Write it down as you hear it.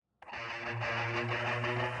Opinions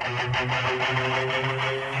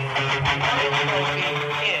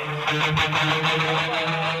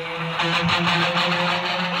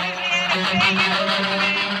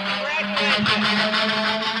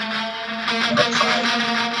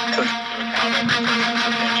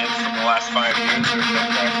from the last 5 years, there's no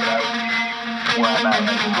chance that I would be where I'm at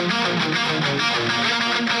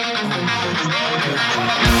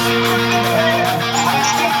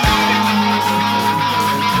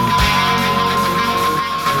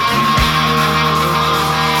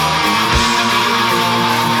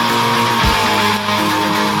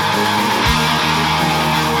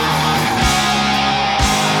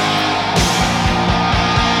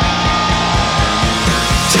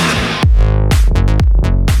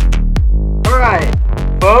right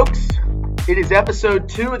Folks, it is episode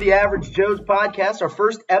 2 of the Average Joe's podcast, our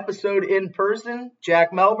first episode in person.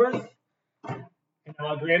 Jack Melberth. And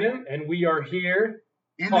Al Grannon, and we are here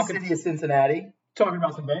in the city of Cincinnati. Talking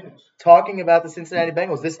about some Bengals. Talking about the Cincinnati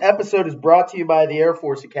Bengals. This episode is brought to you by the Air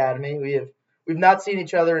Force Academy. We've not seen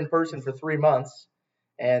each other in person for 3 months,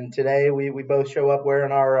 and today we both show up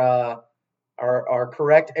wearing our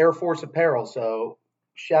correct Air Force apparel. So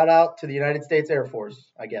shout out to the United States Air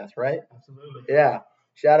Force, I guess, right? Absolutely. Yeah.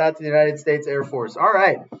 Shout out to the United States Air Force. All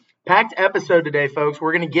right. Packed episode today, folks.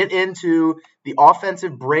 We're going to get into the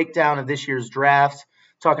offensive breakdown of this year's draft,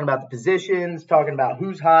 talking about the positions, talking about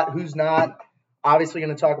who's hot, who's not. Obviously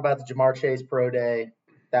going to talk about the Ja'Marr Chase Pro Day.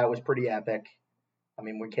 That was pretty epic. I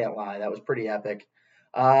mean, we can't lie. That was pretty epic.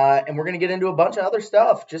 And we're going to get into a bunch of other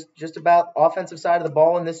stuff, just about offensive side of the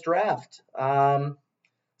ball in this draft.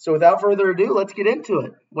 So without further ado, let's get into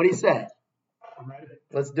it. What do you say? I'm ready.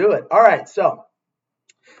 Let's do it. All right. So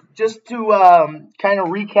just to kind of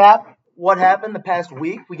recap what happened the past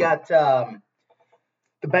week, we got the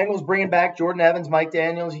Bengals bringing back Jordan Evans, Mike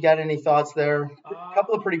Daniels. You got any thoughts there? A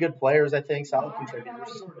couple of pretty good players, I think, solid contributors.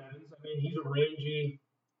 Jordan Evans. I mean, he's a rangy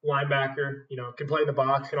linebacker. Can play in the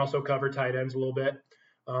box, can also cover tight ends a little bit.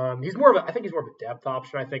 I think he's more of a depth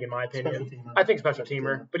option. I think, in my opinion, special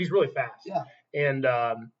teamer, but he's really fast. Yeah. And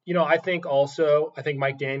I think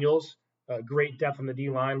Mike Daniels, great depth on the D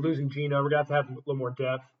line. Losing Geno, we're gonna have a little more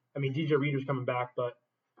depth. I mean, DJ Reader's coming back, but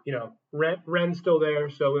Ren's still there,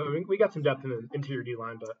 so we got some depth in the interior D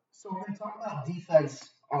line. But so we're gonna talk about defense,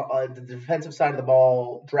 the defensive side of the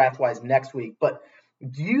ball, draft wise next week. But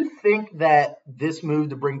do you think that this move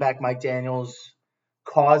to bring back Mike Daniels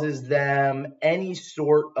causes them any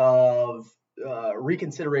sort of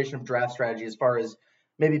reconsideration of draft strategy as far as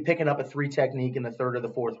maybe picking up a 3 technique in the 3rd or the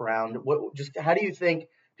 4th round? How do you think?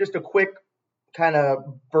 Just a quick kind of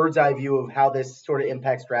bird's eye view of how this sort of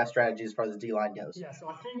impacts draft strategy as far as the D-line goes. Yeah, so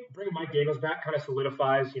I think bringing Mike Daniels back kind of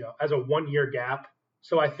solidifies, as a 1-year gap.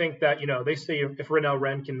 So I think that, they say if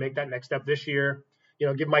Wren can make that next step this year,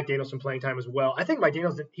 give Mike Daniels some playing time as well. I think Mike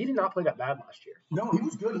Daniels, he did not play that bad last year. No, he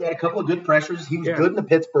was good. He had a couple of good pressures. He was good in the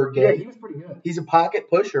Pittsburgh game. Yeah, he was pretty good. He's a pocket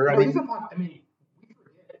pusher. We forget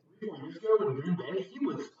 3-4 years ago in Green Bay, he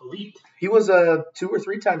was elite. He was a 2 or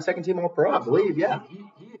 3 time second team All-Pro, I believe. Yeah.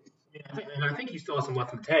 I think he still has some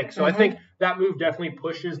left in the tank. So I think that move definitely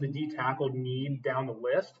pushes the D-tackle need down the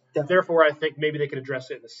list. Definitely. Therefore, I think maybe they could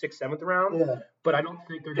address it in the 6th, 7th round. Yeah. But I don't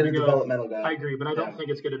think they're going to go. Developmental guy. I agree, but I don't think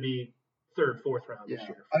it's going to be 3rd, 4th round this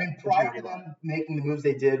year. I mean, prior to them making the moves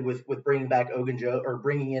they did with bringing back Ogunjobi or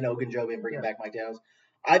bringing in Ogunjobi and bringing back Mike Daniels,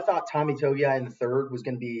 I thought Tommy Togiai in the 3rd was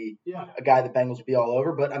going to be a guy the Bengals would be all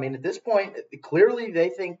over. But I mean, at this point, clearly they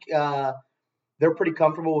think they're pretty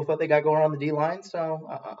comfortable with what they got going on the D line. So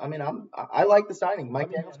I like the signing.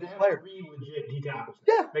 Mike Daniels, good player. 3 legit D tackles.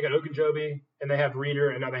 Yeah, they got Ogunjobi and they have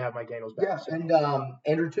Reader and now they have Mike Daniels back. Yeah, so. And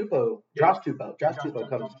Andrew Tupou, Josh Tupou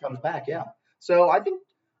comes back. Yeah, so I think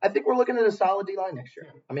we're looking at a solid D line next year.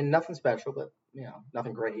 Yeah. I mean, nothing special, but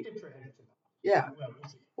nothing great. Yeah,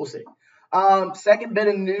 we'll see. Second bit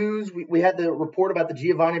of news, we had the report about the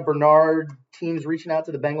Giovanni Bernard teams reaching out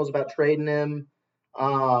to the Bengals about trading him.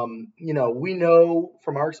 We know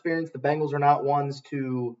from our experience the Bengals are not ones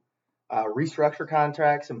to restructure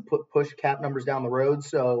contracts and push cap numbers down the road.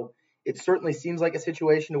 So it certainly seems like a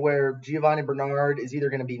situation to where Giovanni Bernard is either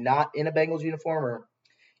going to be not in a Bengals uniform or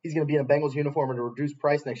he's going to be in a Bengals uniform at a reduced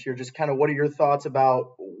price next year. Just kind of what are your thoughts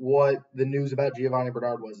about what the news about Giovanni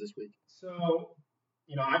Bernard was this week? So,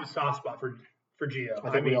 I have a soft spot for Gio.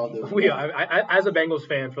 I think we all do. As a Bengals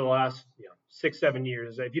fan for the last 6-7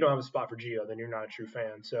 years, if you don't have a spot for Gio, then you're not a true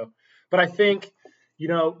fan. So, but I think,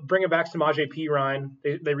 bringing back Samaje Perine,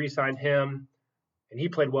 they re-signed him, and he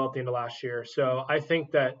played well at the end of last year. So I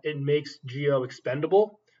think that it makes Gio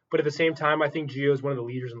expendable, but at the same time, I think Gio is one of the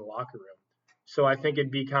leaders in the locker room. So I think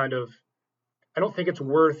it'd be I don't think it's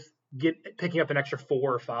worth picking up an extra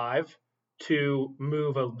 4 or 5 to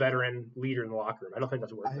move a veteran leader in the locker room. I don't think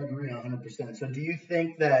that's worth I it. agree 100%. So do you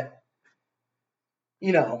think that,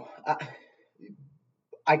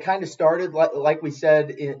 I kind of started like we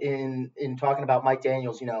said in talking about Mike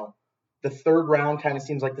Daniels, the third round kind of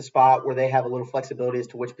seems like the spot where they have a little flexibility as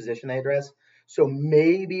to which position they address. So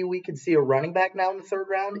maybe we could see a running back now in the third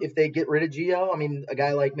round if they get rid of Gio. I mean, a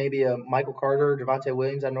guy like maybe a Michael Carter, Javonte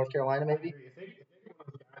Williams out of North Carolina, maybe. If they get one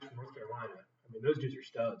of those guys from North Carolina, I mean, those dudes are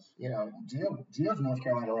studs. Gio's a North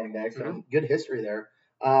Carolina running back, so good history there.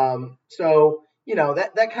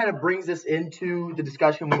 That kind of brings us into the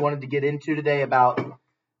discussion we wanted to get into today about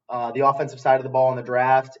the offensive side of the ball in the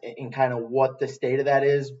draft and kind of what the state of that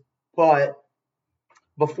is. But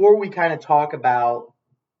before we kind of talk about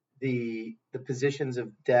the positions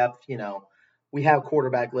of depth, we have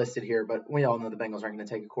quarterback listed here, but we all know the Bengals aren't going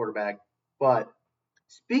to take a quarterback. But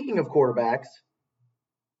speaking of quarterbacks,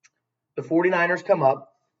 the 49ers come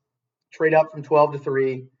up, trade up from 12 to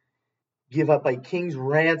 3, give up a king's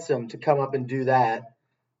ransom to come up and do that.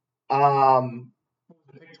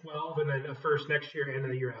 Pick 12 and then a first next year and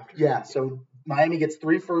then the year after. Yeah, so Miami gets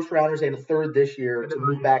 3 first-rounders and a third this year to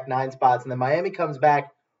move back 9 spots. And then Miami comes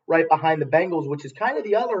back right behind the Bengals, which is kind of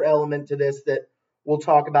the other element to this that we'll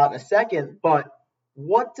talk about in a second. But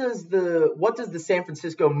what does the San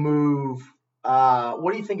Francisco move,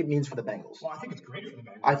 what do you think it means for the Bengals? Well, I think it's great for the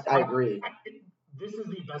Bengals. I agree. This is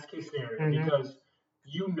the best-case scenario because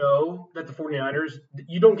you know that the 49ers,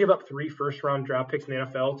 you don't give up 3 first-round draft picks in the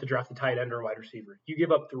NFL to draft a tight end or a wide receiver. You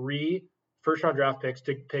give up 3 first-round draft picks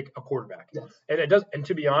to pick a quarterback. Yes. And it does. And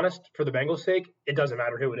to be honest, for the Bengals' sake, it doesn't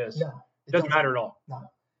matter who it is. No, it doesn't matter at all. No.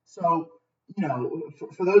 So,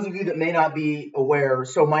 for those of you that may not be aware,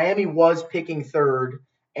 so Miami was picking third,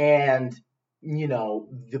 and,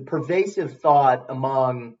 the pervasive thought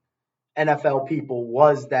among NFL people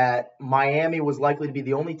was that Miami was likely to be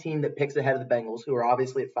the only team that picks ahead of the Bengals, who are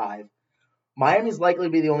obviously at 5. Miami's likely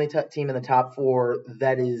to be the only team in the top 4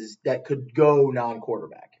 that could go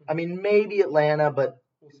non-quarterback. I mean, maybe Atlanta, but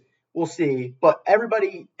we'll see. But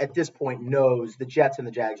everybody at this point knows the Jets and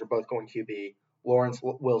the Jags are both going QB. Lawrence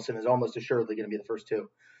Wilson is almost assuredly going to be the first 2.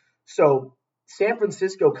 So San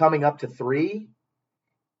Francisco coming up to 3,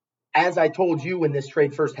 as I told you when this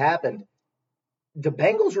trade first happened, the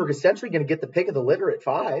Bengals are essentially going to get the pick of the litter at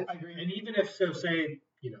 5. I agree. And even if, say,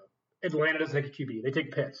 Atlanta doesn't take a QB, they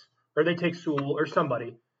take Pitts or they take Sewell or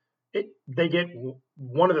somebody, they get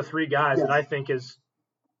one of the 3 guys that I think is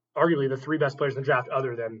arguably the 3 best players in the draft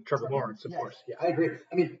other than Trevor Lawrence, of course. Yeah, I agree.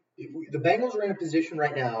 I mean, the Bengals are in a position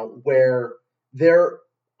right now where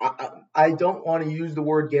I don't want to use the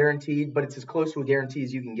word guaranteed, but it's as close to a guarantee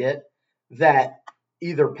as you can get, that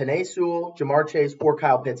either Penei Sewell, Jamar Chase, or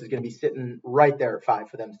Kyle Pitts is going to be sitting right there at 5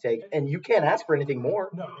 for them to take, and you can't ask for anything more.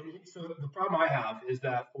 No. So the problem I have is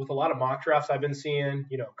that with a lot of mock drafts I've been seeing,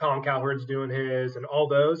 Colin Cowherd's doing his and all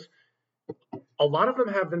those, a lot of them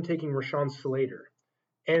have them taking Rashawn Slater.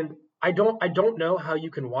 And I don't know how you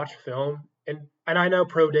can watch film, and I know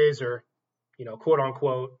pro days are, quote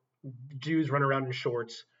unquote, dudes run around in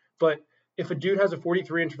shorts. But if a dude has a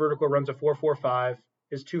 43-inch vertical, runs a 4.45,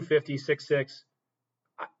 is 250, 6'6",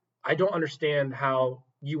 I don't understand how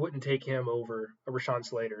you wouldn't take him over a Rashawn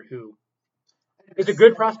Slater, who is a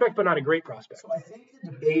good prospect but not a great prospect. So I think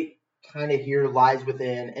the debate kind of here lies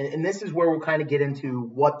within, and this is where we'll kind of get into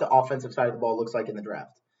what the offensive side of the ball looks like in the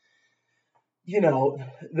draft. The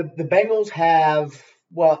Bengals have,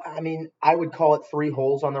 I would call it 3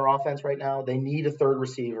 holes on their offense right now. They need a third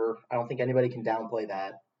receiver. I don't think anybody can downplay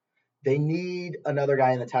that. They need another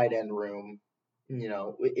guy in the tight end room.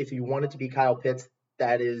 If you want it to be Kyle Pitts,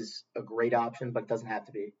 that is a great option, but it doesn't have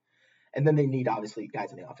to be. And then they need, obviously,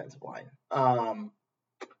 guys in the offensive line.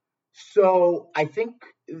 So I think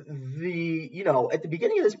at the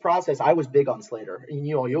beginning of this process, I was big on Slater. And,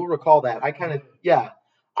 you'll recall that.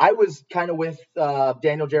 I was kind of with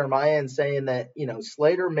Daniel Jeremiah and saying that,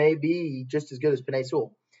 Slater may be just as good as Penei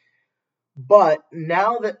Sewell. But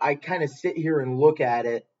now that I kind of sit here and look at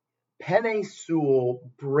it, Penei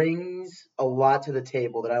Sewell brings a lot to the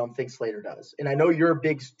table that I don't think Slater does. And I know you're a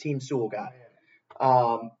big Team Sewell guy.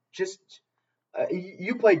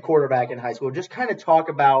 You played quarterback in high school. Just kind of talk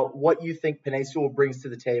about what you think Penei Sewell brings to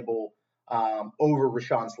the table over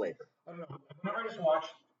Rashawn Slater. I don't know. Whenever I just watch,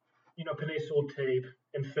 Penei Sewell tape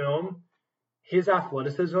and film, his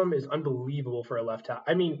athleticism is unbelievable for a left tackle.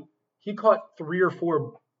 I mean, he caught 3 or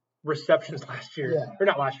 4 receptions last year. Yeah. Or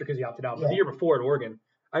not last year because he opted out, but the year before at Oregon.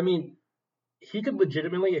 I mean, he could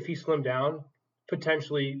legitimately, if he slimmed down,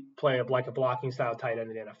 potentially play a blocking style tight end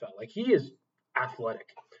in the NFL. Like, he is athletic.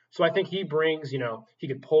 So I think he brings, he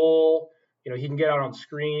could pull, He can get out on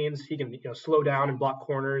screens. He can slow down and block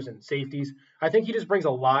corners and safeties. I think he just brings a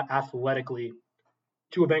lot athletically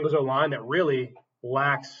to a Bengals O-line that really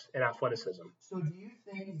lacks in athleticism. So do you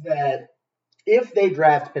think that if they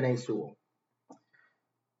draft Penei Sewell,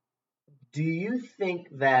 do you think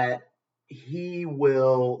that he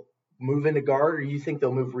will move into guard, or do you think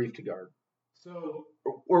they'll move Reef to guard? So,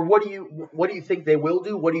 or what do you think they will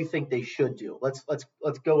do? What do you think they should do? Let's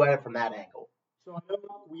go at it from that angle. So I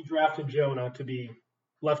know we drafted Jonah to be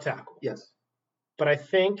left tackle. Yes. But I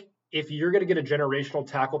think if you're going to get a generational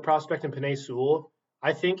tackle prospect in Penei Sewell,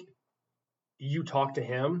 I think you talk to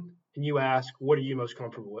him and you ask, what are you most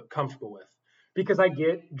comfortable with? Because I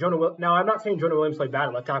get Jonah. Now, I'm not saying Jonah Williams played bad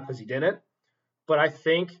at left tackle because he didn't, but I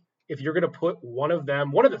think if you're going to put one of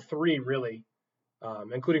the three really,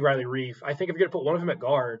 including Riley Reef, I think if you're going to put one of them at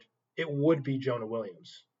guard, it would be Jonah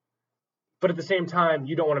Williams. But at the same time,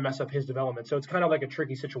 you don't want to mess up his development. So it's kind of like a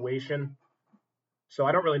tricky situation. So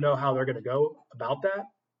I don't really know how they're going to go about that.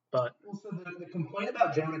 But so the complaint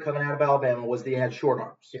about Jonah coming out of Alabama was that he had short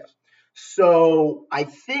arms. Yes. So I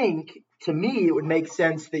think, to me, it would make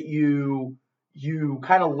sense that you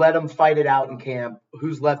kind of let him fight it out in camp.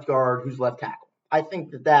 Who's left guard? Who's left tackle? I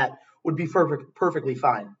think that would be perfectly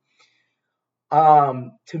fine.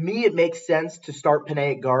 To me, it makes sense to start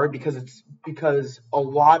Penei at guard because a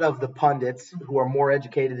lot of the pundits who are more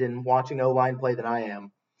educated in watching O-line play than I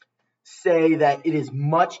am say that it is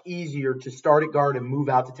much easier to start at guard and move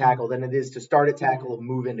out to tackle than it is to start at tackle and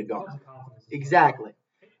move into guard. Exactly.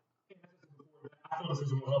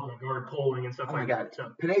 Athleticism will help in guard pulling and stuff like that.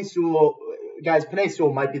 So. Penei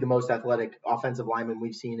Sewell might be the most athletic offensive lineman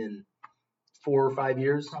we've seen in 4 or 5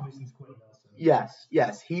 years. Probably since Quentin Nelson.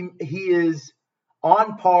 Yes. He is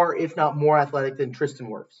on par, if not more athletic than Tristan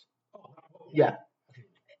Wirfs. Yeah.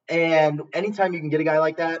 And anytime you can get a guy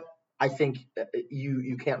like that, I think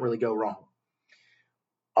you can't really go wrong.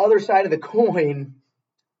 Other side of the coin,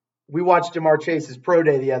 we watched Ja'Marr Chase's pro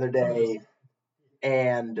day the other day,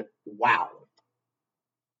 and wow.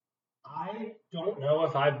 I don't know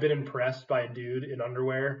if I've been impressed by a dude in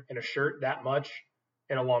underwear and a shirt that much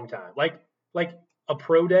in a long time. Like a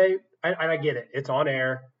pro day, and I get it. It's on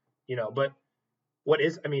air, but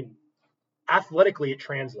athletically it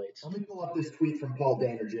translates. Let me pull up this tweet from Paul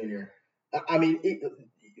Dehner Jr.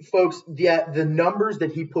 Folks, the numbers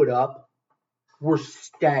that he put up were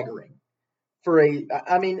staggering.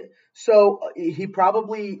 So he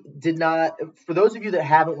probably did not. For those of you that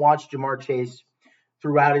haven't watched Ja'Marr Chase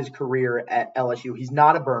throughout his career at LSU, he's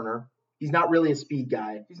not a burner. He's not really a speed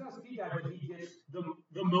guy. He's not a speed guy, but he gets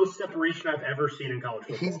the most separation I've ever seen in college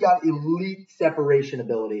football. He's got elite separation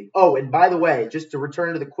ability. Oh, and by the way, just to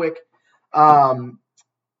return to the quick Penei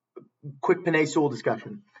Sewell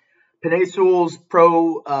discussion. Penei Sewell's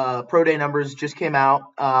pro day numbers just came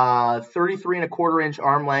out. 33.25 inch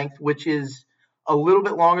arm length, which is a little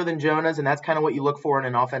bit longer than Jonah's, and that's kind of what you look for in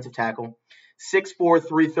an offensive tackle. 6'4",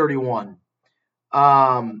 331.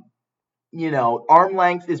 Arm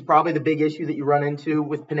length is probably the big issue that you run into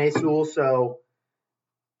with Penei Sewell. So,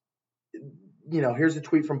 here's a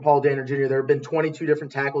tweet from Paul Dehner Jr. There have been 22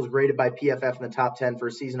 different tackles graded by PFF in the top 10 for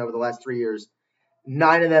a season over the last 3 years.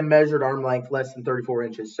 9 of them measured arm length less than 34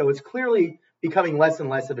 inches. So it's clearly becoming less and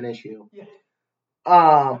less of an issue. Yeah.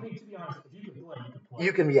 To be honest, if you can play,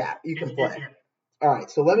 you can play. You can play. All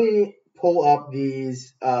right, so let me pull up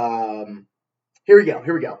these. Here we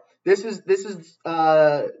go. This is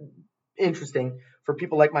interesting for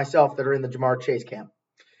people like myself that are in the Ja'Marr Chase camp.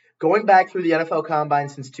 Going back through the NFL Combine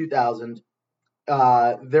since 2000,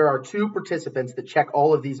 there are 2 participants that check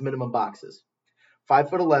all of these minimum boxes: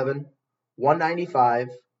 5'11", 195,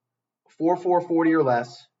 4.40 or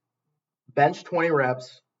less, bench 20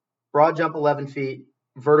 reps, broad jump 11 feet,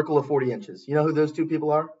 vertical of 40 inches. You know who those 2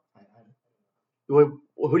 people are? Who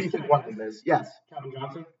do you think one of them is? Yes. Calvin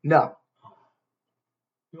Johnson? No.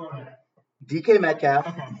 Who are they? DK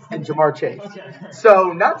Metcalf and Ja'Marr Chase. Okay.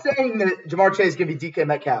 So not saying that Ja'Marr Chase can be DK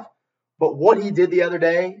Metcalf, but what he did the other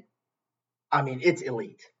day, it's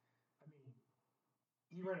elite.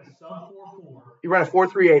 He ran a sub 4.4. He ran a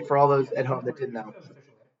 4.38 for all those at home that didn't know.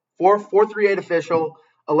 4.38 official,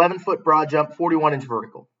 11-foot broad jump, 41-inch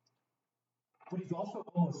vertical. But he's also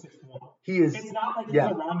almost 6'1". He is. It's not like he's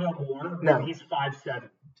a Rondale Moore. No. He's 5'7".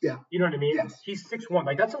 Yeah. You know what I mean? Yes. He's 6'1".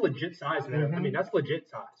 Like, that's a legit size, man. Mm-hmm. That's legit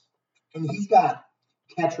size. And he's got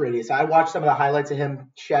catch radius. I watched some of the highlights of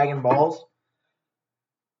him shagging balls.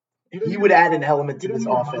 He would add an element to this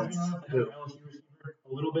offense. A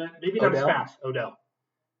little bit. Maybe not as fast, Odell.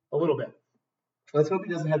 A little bit. Let's hope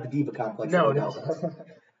he doesn't have the diva complex. No.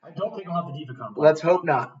 I don't think he'll have the diva complex. Let's hope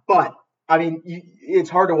not. But, it's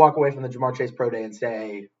hard to walk away from the Ja'Marr Chase Pro Day and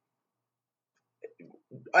say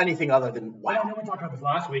anything other than I know wow. we talked about this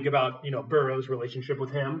last week about Burrow's relationship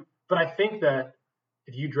with him, but I think that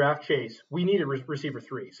if you draft Chase, we need a receiver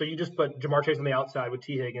 3. So you just put Jamar Chase on the outside with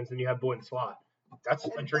T Higgins, and you have Boyd in the slot. That's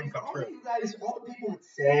a dream come all true. you guys, all the people that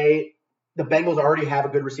say the Bengals already have a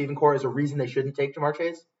good receiving core as a reason they shouldn't take Jamar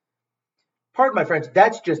Chase, pardon my French,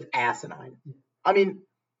 that's just asinine. I mean,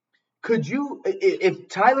 could you, if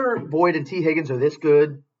Tyler Boyd and T Higgins are this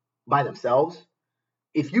good by themselves,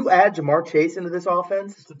 if you add Jamar Chase into this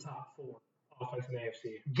offense, It's the top 4 offense in the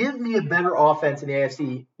AFC. give me a better offense in the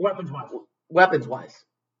AFC Weapons-wise.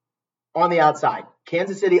 on the outside.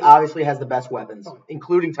 Kansas City obviously has the best weapons,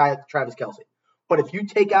 including Travis Kelce. But if you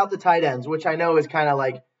take out the tight ends, which I know is kind of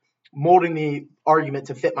like molding the argument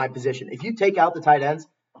to fit my position, if you take out the tight ends,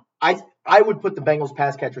 I would put the Bengals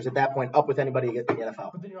pass catchers at that point up with anybody in the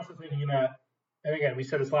NFL. But then you're also thinking that, and again, we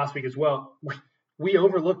said this last week as well, we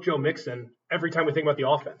overlook Joe Mixon every time we think about the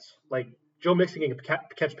offense. Like, Joe Mixon can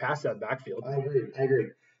catch passes out of the backfield. I agree.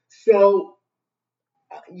 So,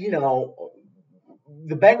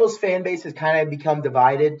 the Bengals fan base has kind of become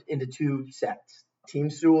divided into 2 sets, Team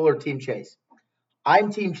Sewell or Team Chase.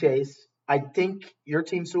 I'm Team Chase. I think you're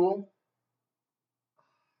Team Sewell.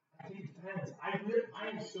 I think it depends. I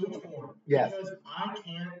am so torn. Yes. Because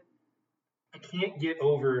I can't get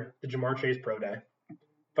over the Jamar Chase pro day.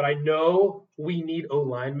 But I know we need O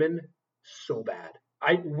linemen so bad.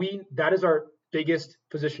 That is our biggest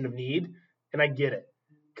position of need, and I get it.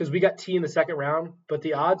 Because we got T in the second round, but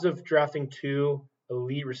the odds of drafting 2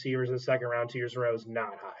 elite receivers in the second round 2 years in a row is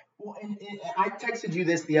not high. Well, and I texted you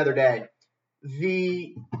this the other day.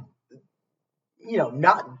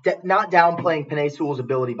 Not downplaying Penei Sewell's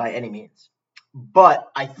ability by any means. But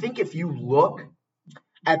I think if you look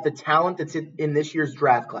at the talent that's in this year's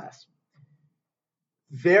draft class,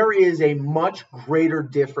 there is a much greater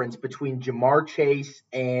difference between Jamar Chase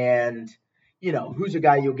and, who's a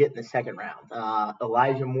guy you'll get in the second round?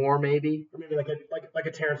 Elijah Moore, maybe? Or maybe like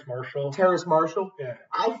a Terrace Marshall. Terrace Marshall? Yeah.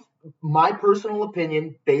 My personal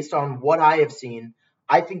opinion, based on what I have seen,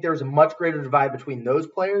 I think there's a much greater divide between those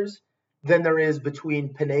players than there is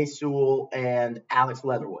between Penei Sewell and Alex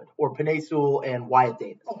Leatherwood, or Penei Sewell and Wyatt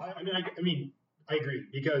Davis. Oh, I agree,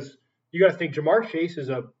 because you got to think Jamar Chase is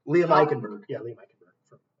a Liam Eichenberg. Yeah, Liam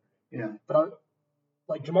Eichenberg. Yeah.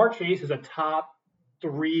 But Jamar Chase is a top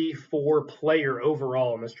 3-4 player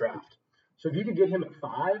overall in this draft. So if you could get him at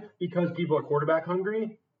 5 because people are quarterback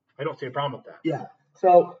hungry, I don't see a problem with that. Yeah.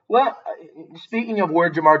 So, speaking of where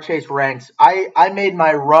Jamar Chase ranks, I made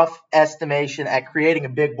my rough estimation at creating a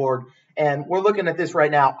big board, and we're looking at this right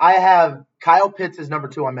now. I have Kyle Pitts as number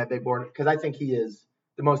 2 on my big board because I think he is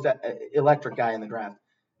the most electric guy in the draft.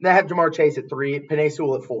 And I have Jamar Chase at 3, Penei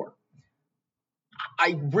Sewell at 4.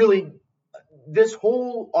 This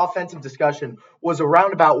whole offensive discussion was a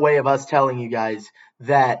roundabout way of us telling you guys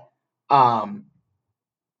that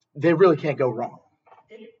they really can't go wrong.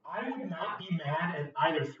 I would not be mad at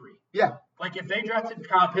either 3. Yeah. Like, if they drafted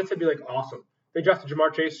Kyle Pitts, I'd be like, awesome. If they drafted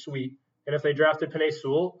Jamar Chase, sweet. And if they drafted Penei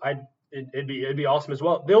Sewell, it'd be awesome as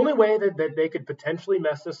well. The only way that they could potentially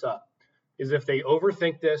mess this up is if they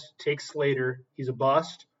overthink this, take Slater, he's a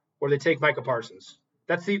bust, or they take Micah Parsons.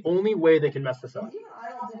 That's the only way they can mess this up. I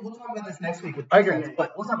don't think we'll talk about this next week. I agree,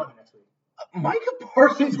 but we'll talk about it next week. Micah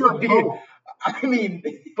Parsons would be. I mean,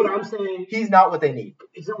 but I'm saying he's not what they need.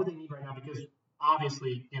 He's not what they need right now because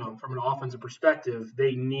obviously, from an offensive perspective,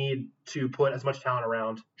 they need to put as much talent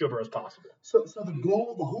around Joe Burrow as possible. So the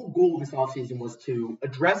whole goal of this offseason was to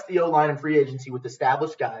address the O-line and free agency with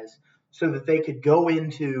established guys so that they could go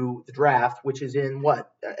into the draft, which is in I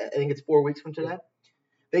think it's 4 weeks from today.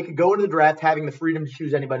 They could go into the draft having the freedom to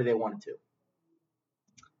choose anybody they wanted to.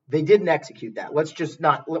 They didn't execute that. We're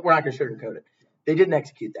not going to sugarcoat it. They didn't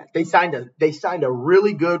execute that. They signed a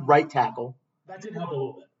really good right tackle. That did help a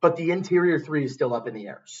little bit. But the interior 3 is still up in the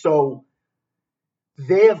air. So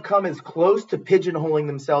they have come as close to pigeonholing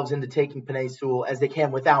themselves into taking Penei Sewell as they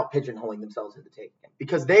can without pigeonholing themselves into taking him.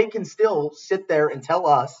 Because they can still sit there and tell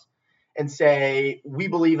us and say, we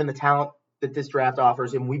believe in the talent that this draft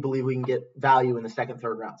offers, and we believe we can get value in the second,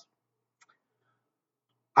 third rounds.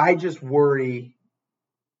 I just worry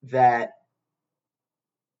that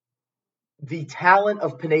the talent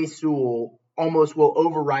of Penei Sewell almost will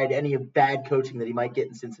override any of bad coaching that he might get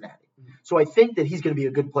in Cincinnati. So I think that he's going to be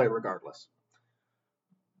a good player regardless.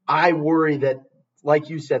 I worry that, like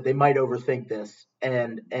you said, they might overthink this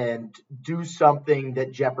and do something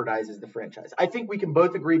that jeopardizes the franchise. I think we can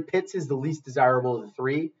both agree Pitts is the least desirable of the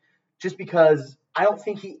 3, just because I don't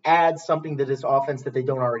think he adds something to this offense that they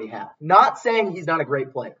don't already have. Not saying he's not a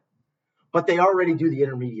great player, but they already do the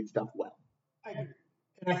intermediate stuff well. I agree.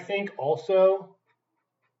 And I think also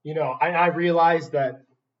I realize that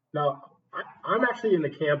now I'm actually in the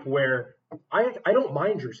camp where I don't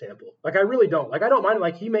mind Drew Sample. Like, I really don't. Like, I don't mind.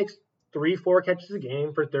 Like, he makes 3-4 catches a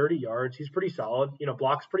game for 30 yards. He's pretty solid.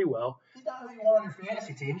 Blocks pretty well. He's not who you want on your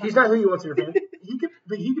fantasy team. He's not who you want on your fantasy.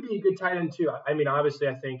 But he could be a good tight end too. I mean, obviously,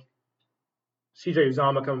 I think CJ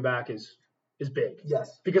Uzomah coming back is big.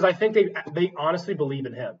 Yes. Because I think they honestly believe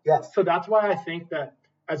in him. Yes. So that's why I think that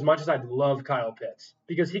as much as I'd love Kyle Pitts,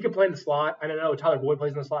 because he could play in the slot. I don't know Tyler Boyd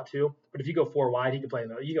plays in the slot too, but if you go 4 wide, he can play in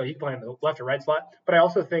the left or right slot. But I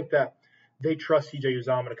also think that they trust CJ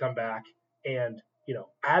Uzomah to come back and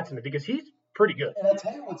add something because he's pretty good. And I'll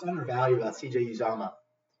tell you what's undervalued about CJ Uzomah.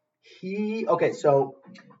 So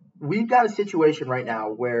we've got a situation right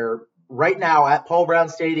now where at Paul Brown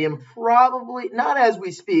Stadium, probably not as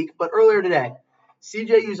we speak, but earlier today,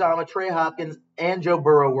 CJ Uzomah, Trey Hopkins, and Joe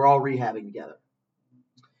Burrow were all rehabbing together.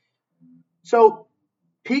 So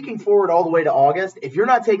peeking forward all the way to August, if you're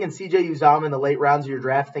not taking CJ Uzomah in the late rounds of your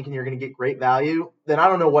draft thinking you're going to get great value, then I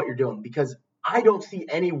don't know what you're doing, because I don't see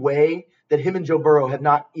any way that him and Joe Burrow have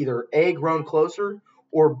not either A, grown closer,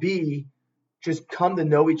 or B, just come to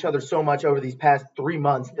know each other so much over these past 3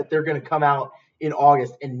 months that they're going to come out in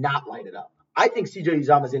August and not light it up. I think CJ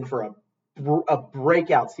Uzomah is in for a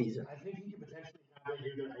breakout season. I think he could potentially have a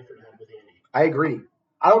year that Eifert had with Andy. I agree.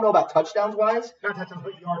 I don't know about touchdowns wise. Not touchdowns,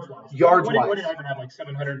 but yards wise. What did Eifert have? Like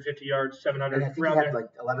 750 yards, And 700 I think he around had there. like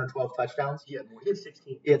 11 or 12 touchdowns. He had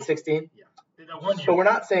 16. He had 16. Yeah. That 1 year. So we're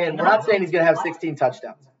not saying he's going to have 16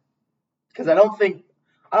 touchdowns, because I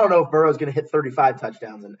don't know if Burrow's going to hit 35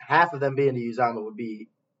 touchdowns, and half of them being to Uzomah would be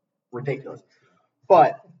ridiculous.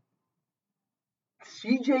 But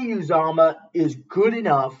CJ Uzomah is good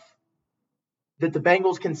enough that the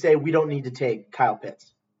Bengals can say we don't need to take Kyle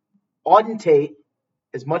Pitts. Auden Tate,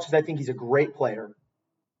 as much as I think he's a great player,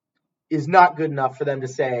 is not good enough for them to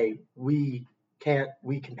say we can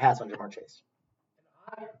pass on Jamar Chase.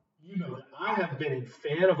 I have been a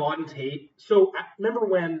fan of Auden Tate. So remember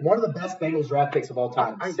when One of the best Bengals draft picks of all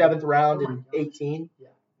time. 7th round in 18. Yeah.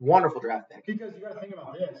 Wonderful draft pick. Because you got to think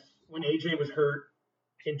about this. When AJ was hurt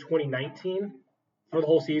in 2019 for the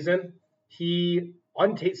whole season,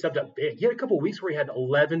 Auden Tate stepped up big. He had a couple of weeks where he had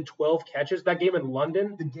 11, 12 catches. That game in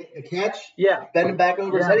London. The catch, Yeah. bending back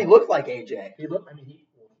over his head, he looked like AJ. He's He's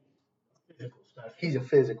physical stuff. a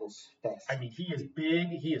physical specimen. I mean, he is big,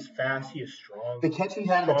 he is fast, he is strong. The catch he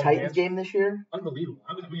had in the Strong Titans hands. game this year, Unbelievable.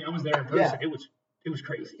 I was there in person. Yeah. It was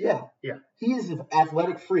crazy. yeah. Yeah. He is an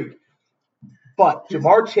athletic freak. But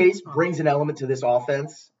Jamar Chase brings an element to this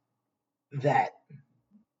offense that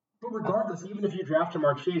But regardless, even if you draft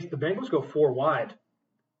Jamar Chase, the Bengals go 4 wide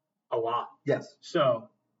a lot. yes. So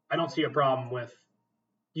I don't see a problem with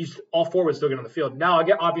all 4 would still get on the field. Now,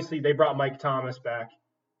 again, obviously, they brought Mike Thomas back,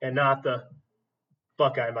 and not the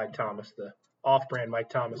Buckeye Mike Thomas, the off-brand Mike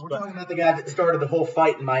Thomas. We're But talking about the guy that started the whole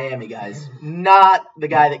fight in Miami, guys. Not the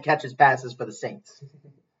guy that catches passes for the Saints.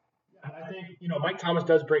 I think Mike Thomas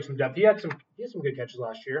does break some depth. He had some good catches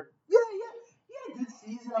last year. Yeah. He had a good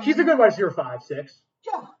season. He's a good wide receiver 5, 6.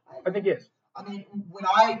 Yeah. I think he is. I mean, when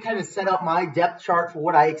I kind of set up my depth chart for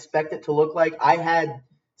what I expect it to look like, I had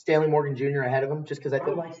Stanley Morgan Jr. ahead of him just because I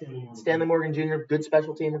think Stanley Morgan Jr., good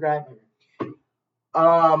special teamer guy.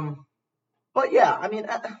 But yeah, I mean,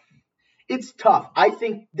 it's tough. I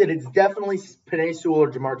think that it's definitely Penei Sewell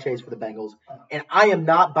or Jamar Chase for the Bengals, and I am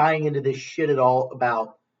not buying into this shit at all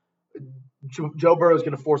about Joe Burrow is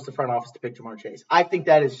going to force the front office to pick Jamar Chase. I think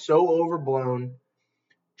that is so overblown.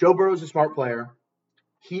 Joe Burrow is a smart player.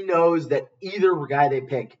 He knows that either guy they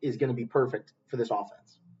pick is going to be perfect for this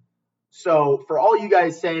offense. So for all you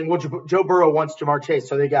guys saying, well, Joe Burrow wants Jamar Chase,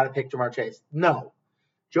 so they got to pick Jamar Chase. No.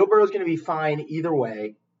 Joe Burrow is going to be fine either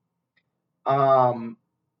way. I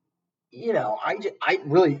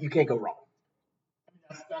really, you can't go wrong.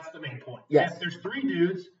 That's the main point. Yes. There's 3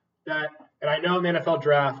 dudes that, and I know in the NFL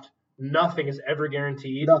draft, nothing is ever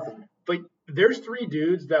guaranteed. Nothing. But there's 3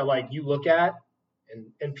 dudes that you look at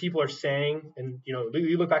and people are saying, and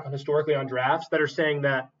you look back on historically on drafts that are saying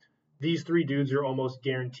that these 3 dudes are almost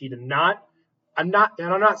guaranteed I'm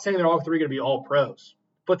not saying they're all 3 going to be all pros,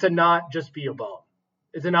 but to not just be a bum.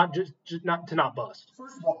 Is it not just not to not bust?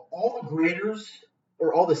 First of all the graders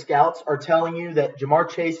or all the scouts are telling you that Jamar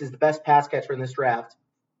Chase is the best pass catcher in this draft.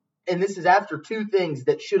 And this is after 2 things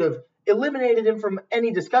that should have eliminated him from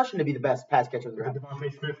any discussion to be the best pass catcher in the draft.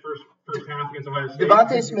 Devontae Smith first half against Ohio State.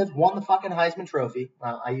 Devontae Smith won the fucking Heisman Trophy.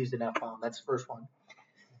 I used an F-bomb. That's the first one.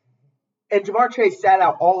 And Jamar Chase sat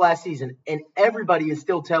out all last season, and everybody is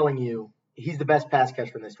still telling you he's the best pass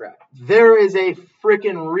catcher in this draft. There is a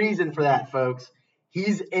freaking reason for that, folks.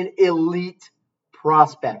 He's an elite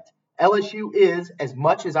prospect. LSU is, as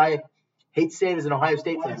much as I Hate to say it as an Ohio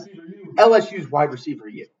State fan. LSU's wide receiver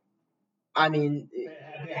U. I mean,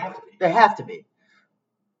 they have to be.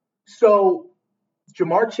 So,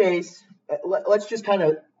 Ja'Marr Chase, let's just kind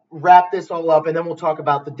of wrap this all up, and then we'll talk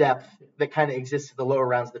about the depth that kind of exists at the lower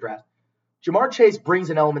rounds of the draft. Ja'Marr Chase brings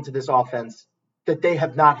an element to this offense that they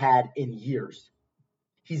have not had in years.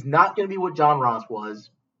 He's not going to be what John Ross was.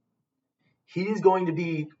 He is going to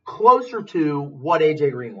be closer to what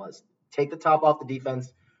A.J. Green was. Take the top off the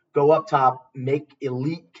defense, go up top, make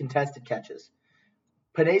elite contested catches.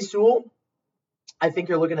 Penei Sewell, I think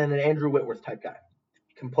you're looking at an Andrew Whitworth type guy.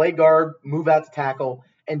 Can play guard, move out to tackle,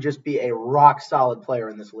 and just be a rock-solid player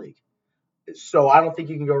in this league. So I don't think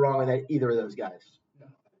you can go wrong with either of those guys. No,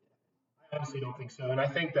 I honestly don't think so. And I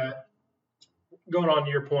think that going on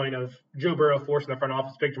to your point of Joe Burrow forcing the front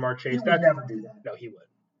office to pick Ja'Marr Chase, He would never do that. No, he would.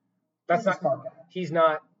 That's He's a not. smart guy. He's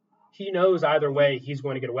not. He knows either way he's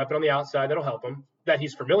going to get a weapon on the outside that'll help him, that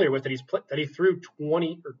he's familiar with, that he threw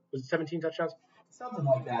 20 or was it 17 touchdowns? Something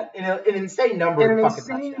like that. An insane number And of an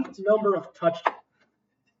fucking insane touchdowns. number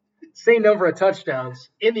of touchdowns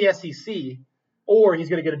in the SEC, or he's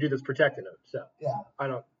going to get a dude that's protecting him. So Yeah. I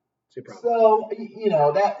don't see a problem.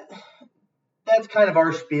 So, that's kind of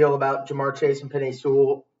our spiel about Ja'Marr Chase and Penei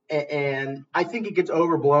Sewell. And I think it gets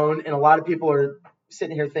overblown, and a lot of people are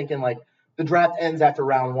sitting here thinking, like, the draft ends after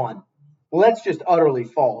round one. Well, that's just utterly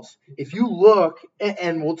false. If you look,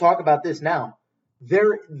 and we'll talk about this now,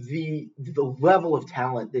 the level of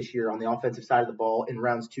talent this year on the offensive side of the ball in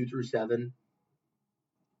rounds 2 through 7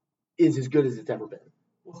 is as good as it's ever been.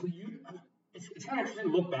 Well, so it's kind of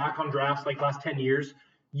interesting to look back on drafts like last 10 years.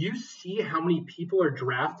 You see how many people are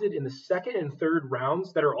drafted in the second and third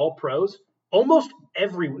rounds that are all pros. Almost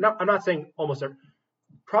I'm not saying almost every,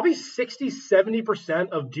 probably 60,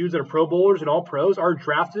 70% of dudes that are Pro Bowlers and all pros are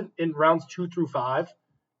drafted in rounds 2 through 5.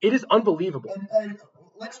 It is unbelievable. And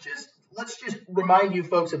let's just remind you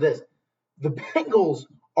folks of this. The Bengals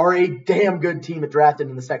are a damn good team at drafting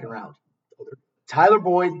in the second round. Tyler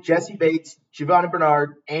Boyd, Jesse Bates, Giovanni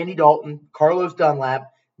Bernard, Andy Dalton, Carlos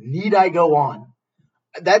Dunlap. Need I go on?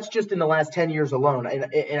 That's just in the last 10 years alone.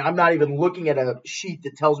 And I'm not even looking at a sheet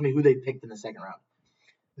that tells me who they picked in the second round.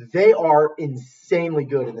 They are insanely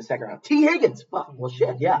good in the second round. T. Higgins. Well,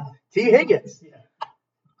 shit, yeah. T. Higgins.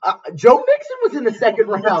 Joe Mixon was in the second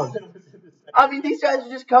round. I mean, these guys are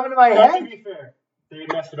just coming to my To head. be fair, they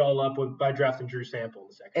messed it all up by drafting Drew Sample in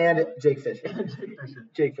the second. And Jake Fisher.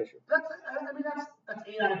 Jake Fisher. That's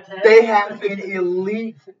 8 out of 10. They have an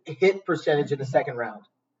elite hit percentage in the second round.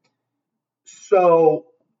 So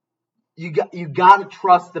you got to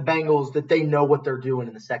trust the Bengals that they know what they're doing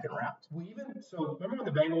in the second round. So remember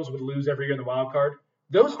when the Bengals would lose every year in the wild card?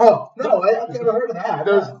 Those I've never heard of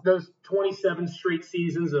that. those 27 straight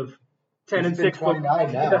seasons of 10 and 6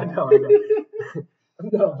 29 now. Yeah,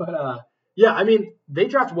 no, but yeah, I mean they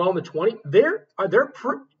draft well in the 20. They're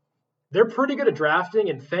pretty good at drafting,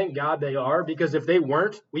 and thank God they are, because if they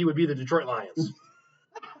weren't, we would be the Detroit Lions.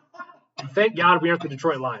 Thank God we aren't the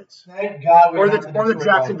Detroit Lions. Thank God Or the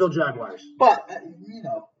Jacksonville Jaguars. But,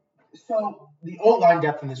 so the O-line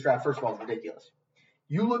depth in this draft, first of all, is ridiculous.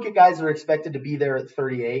 You look at guys that are expected to be there at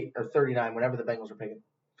 38 or 39, whenever the Bengals are picking.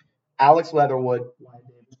 Alex Leatherwood,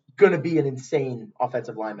 going to be an insane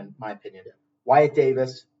offensive lineman, in my opinion. Wyatt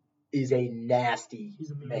Davis is a nasty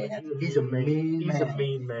man. He's a mean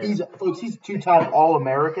man. Folks, he's a 2-time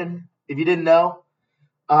All-American, if you didn't know.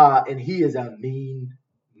 And he is a mean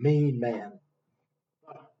man.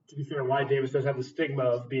 To be fair, Wyatt Davis does have the stigma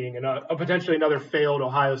of being potentially another failed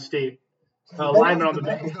Ohio State lineman on the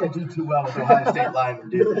Bengals don't do too well with Ohio State linemen,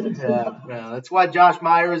 dude. That's why Josh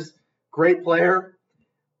Myers, great player.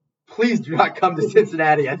 Please do not come to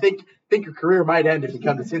Cincinnati. I think your career might end if you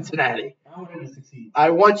come to Cincinnati. I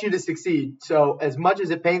want you to succeed. So as much as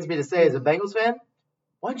it pains me to say as a Bengals fan,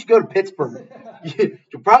 why don't you go to Pittsburgh?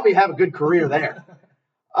 You'll probably have a good career there.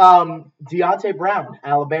 Deontay Brown,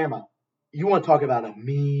 Alabama. You want to talk about a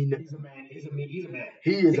mean? He's a man. He's a man.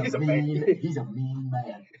 He's a mean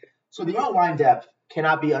man. So the O-line depth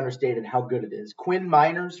cannot be understated how good it is. Quinn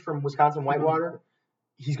Miners from Wisconsin Whitewater,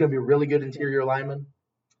 he's going to be a really good interior lineman.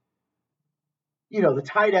 The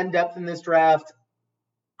tight end depth in this draft,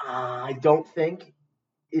 I don't think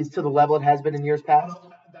is to the level it has been in years past.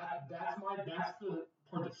 That's the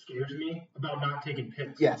part that scares me about not taking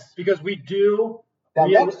picks. Yes, because we do. Now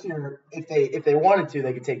next year, if they wanted to,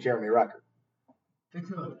 they could take Jeremy Rucker. They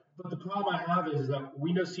could, but the problem I have is that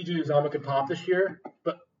we know CJ Uzomah could pop this year,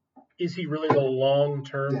 but is he really the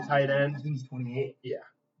long-term tight end? I think he's 28. Yeah,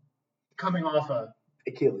 coming off a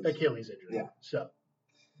Achilles injury. Yeah. So.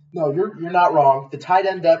 No, you're not wrong. The tight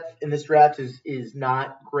end depth in this draft is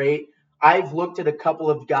not great. I've looked at a couple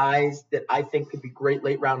of guys that I think could be great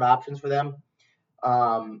late round options for them.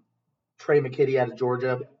 Trey McKitty out of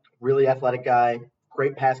Georgia, really athletic guy,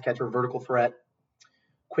 great pass catcher, vertical threat.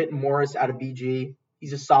 Quentin Morris out of BG,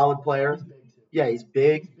 he's a solid player. Yeah, he's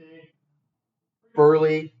big,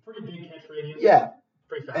 burly. Pretty big catch radius. Yeah.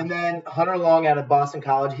 Pretty fast. And then Hunter Long out of Boston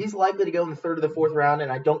College. He's likely to go in the 3rd or the 4th round,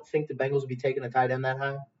 and I don't think the Bengals will be taking a tight end that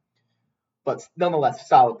high. But nonetheless,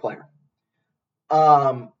 solid player.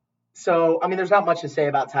 So, I mean, there's not much to say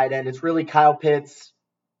about tight end. It's really Kyle Pitts,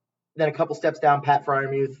 then a couple steps down, Pat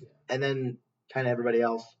Freiermuth, and then kind of everybody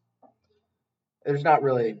else. There's not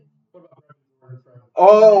really. What about Brevin Jordan from?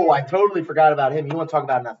 Oh, I totally forgot about him. You want to talk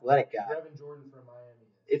about an athletic guy. Brevin Jordan from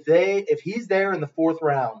Miami. If he's there in the 4th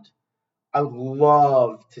round, I would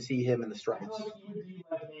love to see him in the I stripes. feel like he would be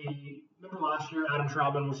like remember last year Adam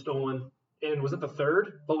Trautman was stolen, and was it the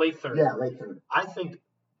 3rd? The late 3rd. Yeah, late 3rd. I think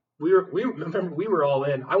we were all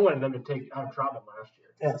in. I wanted them to take Adam Trautman last year.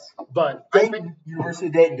 Yes. But I think Dayton, University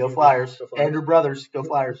of Dayton, go Flyers. Go Flyers. Andrew Brothers, go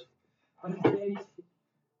Flyers. I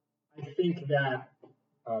think that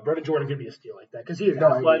Brevin Jordan could be a steal like that because he is No,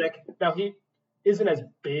 I athletic. Now, he isn't as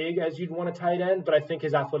big as you'd want a tight end, but I think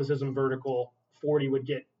his athleticism, vertical 40 would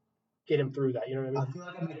get him through that. You know what I I mean? feel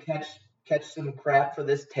like I'm going to catch some crap for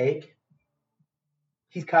this take.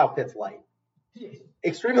 He's Kyle Pitts light. He is.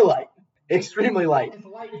 Extremely light. Extremely light. It's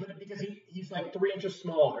light, but because he's like 3 inches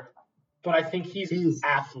smaller. But I think he's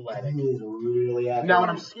athletic. He is really athletic. Now, what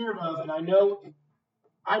I'm scared of, and I know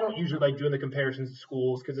I don't usually like doing the comparisons to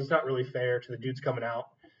schools because it's not really fair to the dudes coming out.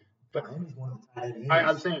 But Miami's one of the tight ends.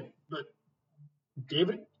 I'm saying, but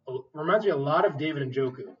David reminds me a lot of David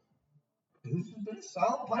Njoku. Who's been a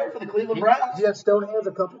solid player for the Cleveland Browns. He had stone hands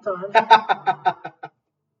a couple times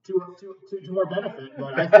to our benefit,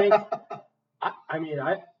 but I think,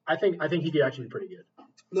 I think he could actually be pretty good.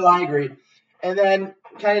 No, I agree. And then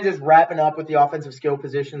kind of just wrapping up with the offensive skill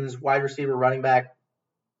positions, wide receiver, running back,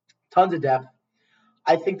 tons of depth.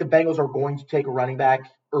 I think the Bengals are going to take a running back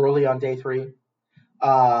early on day 3.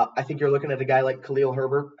 I think you're looking at a guy like Khalil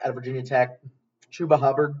Herbert out of Virginia Tech, Chuba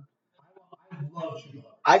Hubbard. I love Chuba.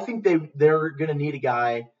 I think they're going to need a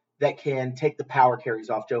guy that can take the power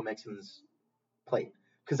carries off Joe Mixon's plate.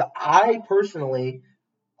 Because I personally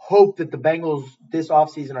hope that the Bengals this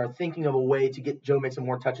offseason are thinking of a way to get Joe Mixon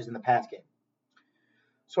more touches in the pass game.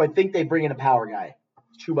 So I think they bring in a power guy,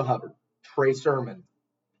 Chuba Hubbard, Trey Sermon,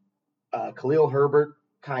 Khalil Herbert,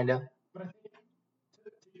 kind of. But I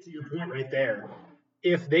think to your point right there,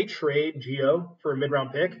 if they trade Gio for a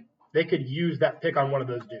mid-round pick, they could use that pick on one of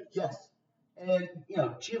those dudes. Yes. And,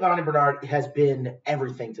 Giovanni Bernard has been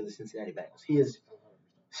everything to the Cincinnati Bengals. He has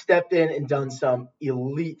stepped in and done some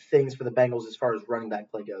elite things for the Bengals as far as running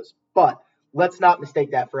back play goes. But let's not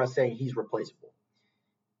mistake that for us saying he's replaceable.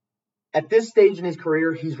 At this stage in his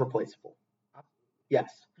career, he's replaceable. Yes.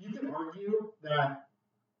 You can argue that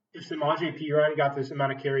if Samaje Perine got this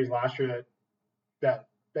amount of carries last year that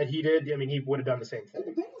he did, I mean, he would have done the same thing.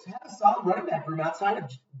 The Bengals have a solid running back room outside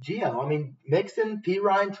of Gio. I mean, Mixon,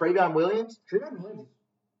 Perine, Trayvon Williams.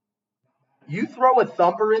 You throw a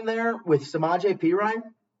thumper in there with Samaje Perine,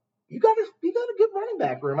 you got a good running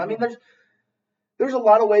back room. I mean, there's a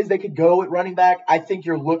lot of ways they could go at running back. I think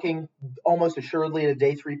you're looking almost assuredly at a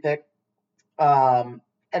day 3 pick.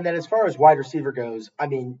 And then as far as wide receiver goes, I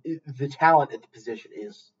mean, the talent at the position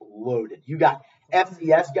is loaded. You got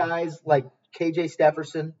FCS guys like KJ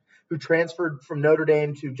Stefferson, who transferred from Notre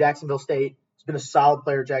Dame to Jacksonville State. He's been a solid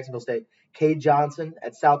player at Jacksonville State. Cade Johnson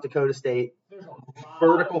at South Dakota State.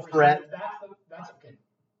 Vertical threat. That's okay.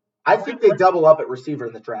 I think they double up at receiver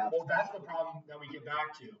in the draft. Well, that's the problem that we get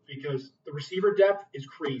back to because the receiver depth is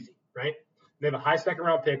crazy, right? They have a high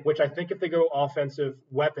second-round pick, which I think if they go offensive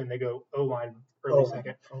weapon, they go O-line early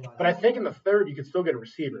second. But I think in the 3rd, you could still get a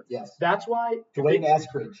receiver. Yes. That's why. Dwayne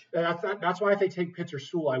Eskridge. That's why if they take Pitts or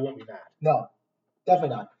Sewell, I won't be mad. No,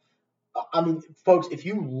 definitely not. I mean, folks, if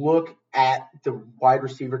you look at the wide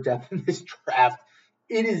receiver depth in this draft,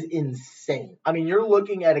 it is insane. I mean, you're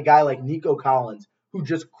looking at a guy like Nico Collins, who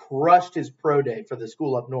just crushed his pro day for the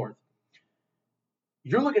school up north.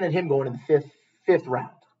 You're looking at him going in the fifth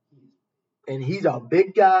round. And he's a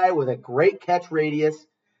big guy with a great catch radius.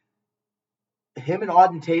 Him and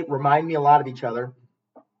Auden Tate remind me a lot of each other.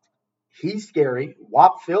 He's scary.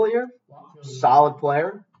 Whop Fillier, solid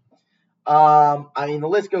player. I mean, the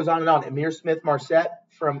list goes on and on. Amir Smith-Marset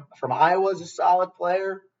from Iowa is a solid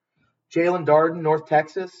player. Jalen Darden, North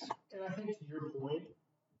Texas. And I think to your point,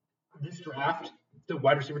 this draft, the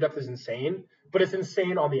wide receiver depth is insane, but it's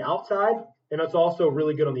insane on the outside, and it's also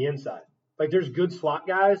really good on the inside. Like, there's good slot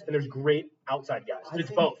guys, and there's great outside guys. It's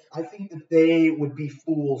both. I think that they would be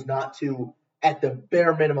fools not to at the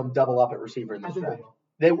bare minimum double up at receiver in I this think draft.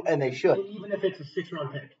 they will. They should. Even if it's a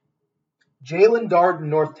 6th-round pick. Jalen Darden,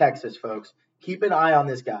 North Texas, folks. Keep an eye on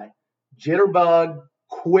this guy. Jitterbug,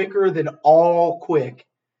 quicker than all quick.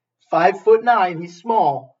 5'9", he's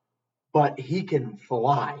small, but he can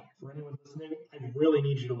fly. For anyone listening, I really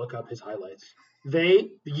need you to look up his highlights.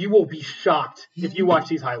 You will be shocked if you watch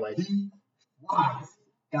these highlights. He flies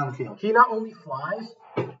down the field. He not only flies.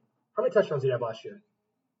 How many touchdowns did he have last year?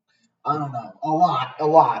 I don't know. A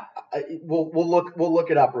lot. We'll look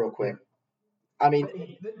it up real quick. I mean,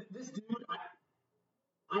 This dude,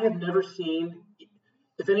 I have never seen.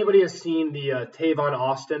 If anybody has seen the Tavon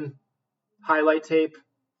Austin highlight tape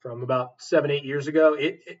from about 7-8 years ago,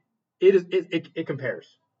 it compares.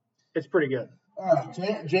 It's pretty good. all right,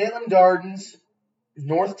 Jalen Darden's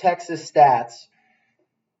North Texas stats.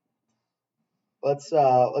 Let's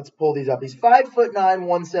pull these up. He's 5'9",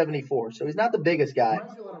 174. So he's not the biggest guy.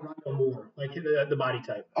 Reminds me a lot of Rondale Moore, like the body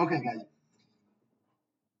type. Okay, guys.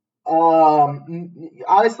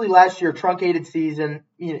 Honestly, last year truncated season.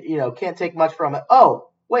 You know, can't take much from it. Oh,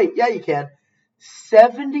 wait, yeah, you can.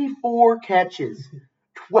 74 catches,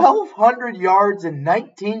 1,200 yards, and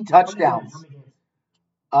 19 touchdowns.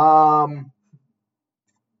 1,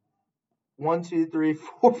 2, 3,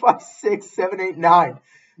 4, 5, 6, 7, 8, 9.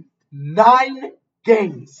 9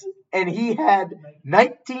 games, and he had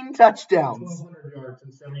 19 touchdowns. 1,200 yards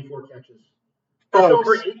and 74 catches. That's Folks.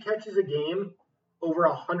 over 8 catches a game, over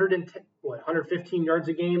 115 yards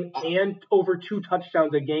a game, and over 2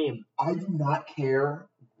 touchdowns a game. I do not care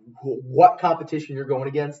what competition you're going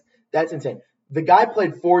against. That's insane. The guy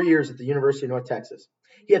played 4 years at the University of North Texas.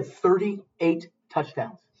 He had 38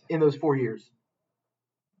 touchdowns in those 4 years.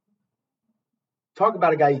 Talk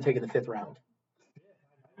about a guy you take in the 5th round.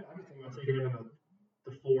 I would think about taking him in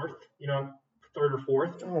the 4th, 3rd or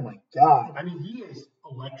 4th. Oh my God. I mean, he is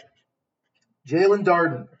electric. Jalen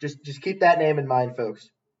Darden. Just keep that name in mind, folks.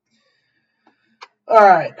 All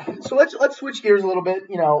right. So let's switch gears a little bit.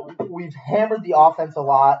 You know, we've hammered the offense a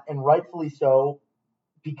lot, and rightfully so,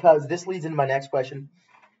 because this leads into my next question.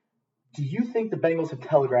 Do you think the Bengals have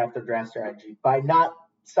telegraphed their draft strategy by not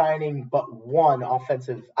signing but one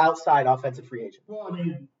outside offensive free agent? Well, I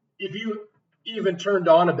mean, if you even turned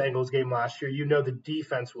on a Bengals game last year, the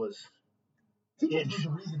defense was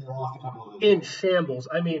in shambles.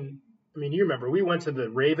 I mean, you remember we went to the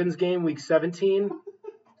Ravens game week 17.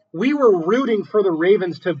 We were rooting for the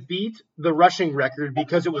Ravens to beat the rushing record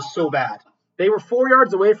because it was so bad. They were 4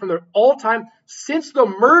 yards away from their all-time, since the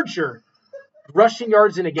merger, rushing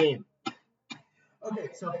yards in a game. Okay,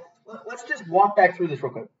 so let's just walk back through this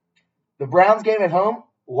real quick. The Browns game at home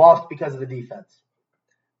lost because of the defense.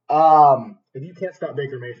 If you can't stop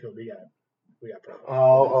Baker Mayfield, we got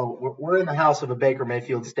problems. We're in the house of a Baker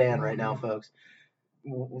Mayfield stan right now, folks.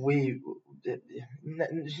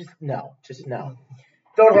 Just no.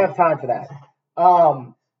 Don't have time for that.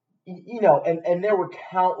 And there were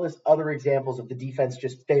countless other examples of the defense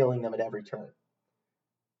just failing them at every turn.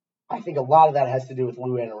 I think a lot of that has to do with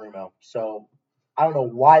Lou Anarumo. So I don't know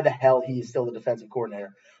why the hell he is still the defensive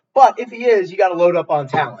coordinator. But if he is, you got to load up on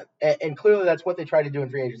talent. And clearly that's what they try to do in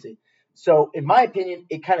free agency. So in my opinion,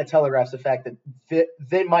 it kind of telegraphs the fact that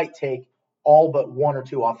they might take all but 1 or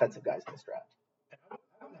 2 offensive guys in this draft. I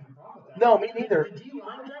don't have a problem with that. No, me neither. The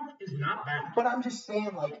D-line draft is not bad. But I'm just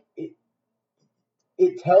saying, like,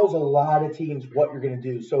 it tells a lot of teams what you're going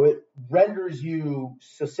to do. So it renders you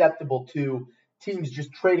susceptible to teams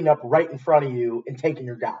just trading up right in front of you and taking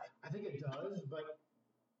your guy. I think it does, but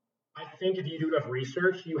I think if you do enough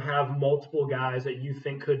research, you have multiple guys that you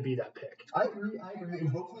think could be that pick. I agree. And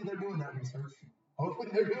hopefully they're doing that research. I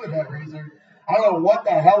don't know what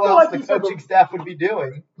the hell else the coaching staff would be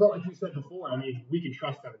doing. But like you said before, I mean, we can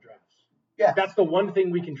trust them in drafts. Yeah. That's the one thing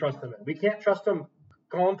we can trust them in. We can't trust them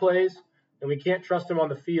calling plays, and we can't trust them on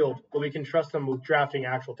the field, but we can trust them with drafting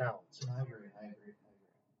actual talents. I agree.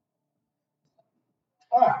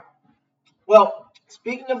 All right. Well,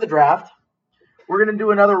 speaking of the draft, we're going to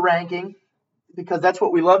do another ranking because that's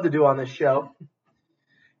what we love to do on this show.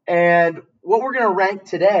 And what we're going to rank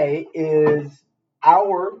today is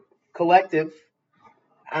our collective.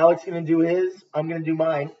 Alex is going to do his. I'm going to do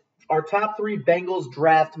mine. Our top 3 Bengals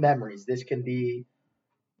draft memories. This can be,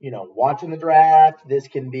 watching the draft. This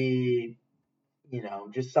can be,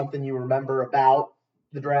 just something you remember about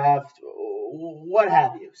the draft, what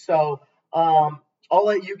have you. So, I'll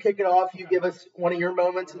let you kick it off. You give us one of your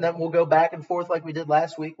moments, and then we'll go back and forth like we did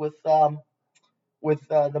last week with the players.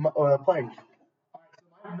 All right, so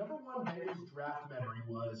my number 1 Bengals draft memory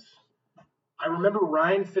was I remember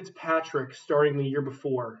Ryan Fitzpatrick starting the year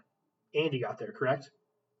before Andy got there, correct?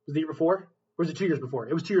 Was it the year before? was it 2 years before?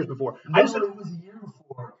 It was 2 years before. No, it was a year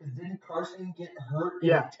before. Because didn't Carson get hurt in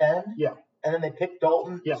 10? Yeah. And then they picked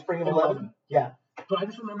Dalton spring of 11? Yeah. But I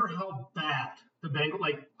just remember how bad the Bengals,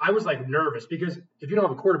 I was nervous because if you don't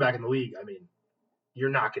have a quarterback in the league, I mean, you're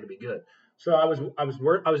not going to be good. So I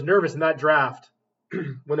was nervous in that draft.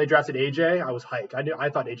 When they drafted AJ, I was hyped. I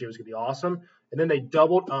thought AJ was going to be awesome. And then they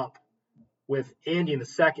doubled up with Andy in the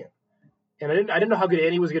second. And I didn't know how good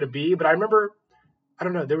Andy was going to be, but I remember, I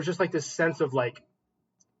don't know, there was just this sense of like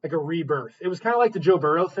a rebirth. It was kind of like the Joe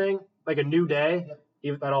Burrow thing, like a new day,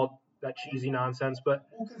 even that cheesy nonsense. But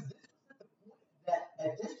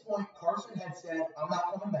at this point, Carson had said, "I'm not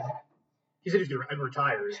coming back." He said he's going to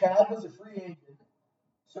retire. Chad was a free agent,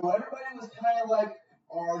 so everybody was kind of like,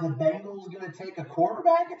 "Are the Bengals going to take a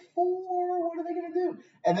quarterback at 4? What are they going to do?"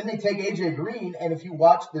 And then they take AJ Green, and if you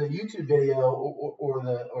watch the YouTube video or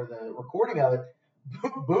the recording of it,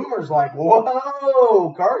 Boomer's like,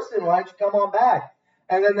 "Whoa, Carson, why don't you come on back?"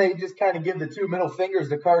 And then they just kind of give the 2 middle fingers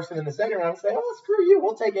to Carson in the second round and say, "Oh, screw you,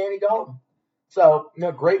 we'll take Andy Dalton." So,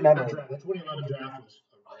 great memory. The 2011 draft was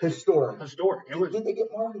historic. Did they get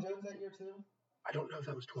Marvin Jones that year too? I don't know if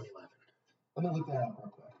that was 2011. Let me look that up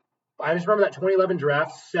real quick. I just remember that 2011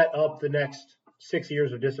 draft set up the next 6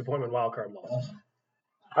 years of disappointment wildcard losses.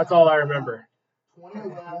 That's all I remember.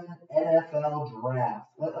 2011 NFL draft.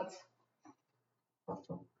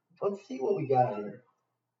 Let's see what we got here.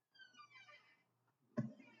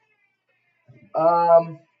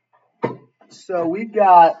 So we've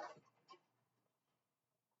got.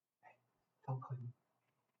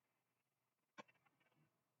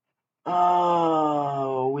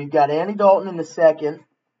 We've got Andy Dalton in the second.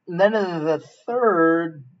 And then in the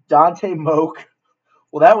third, Dante Moak.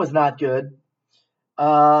 Well, that was not good.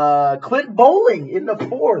 Clint Bowling in the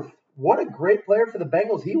fourth. What a great player for the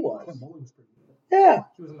Bengals he was. Clint Bowling's pretty good. Yeah.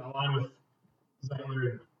 He was in that line with Zeitler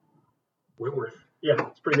and Whitworth. Yeah,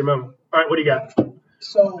 it's a pretty good moment. All right, what do you got?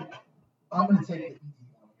 So, I'm going to take the easy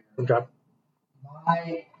one here. Okay.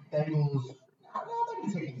 My Bengals. No, I'm not going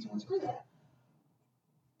to take the easy one. Screw that.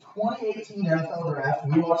 2018 NFL draft.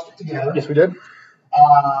 We watched it together. Yes, we did.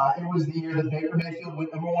 It was the year that Baker Mayfield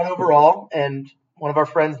went number 1 overall, and one of our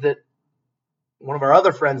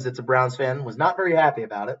other friends that's a Browns fan was not very happy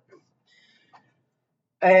about it.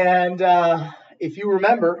 And if you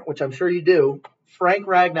remember, which I'm sure you do, Frank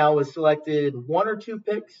Ragnow was selected 1 or 2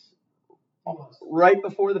 picks right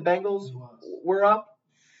before the Bengals were up.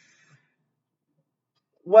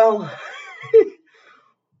 Well,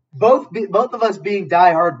 both of us being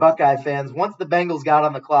diehard Buckeye fans, once the Bengals got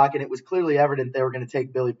on the clock and it was clearly evident they were going to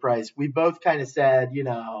take Billy Price, we both kind of said,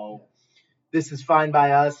 this is fine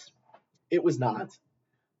by us. It was not.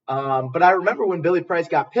 But I remember when Billy Price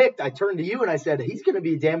got picked, I turned to you and I said, he's going to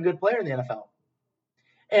be a damn good player in the NFL.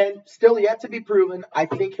 And still yet to be proven, I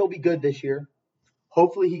think he'll be good this year.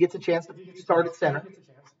 Hopefully he gets a chance to start at center.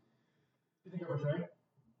 You think it was Trey?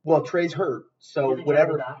 Well, Trey's hurt, so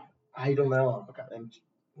whatever. I don't know. Okay. I'm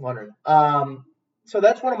wondering. So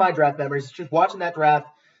that's one of my draft memories. Just watching that draft,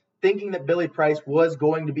 thinking that Billy Price was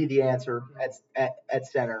going to be the answer at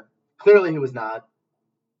center. Clearly he was not.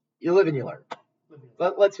 You live and you learn.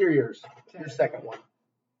 Let's hear yours. Your second one.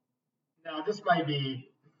 Now, this might be,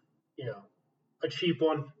 a cheap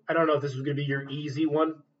one. I don't know if this is going to be your easy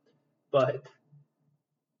one, but,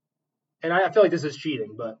 and I feel like this is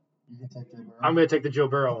cheating, but I'm going to take the Joe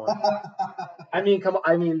Burrow one. I mean, come on.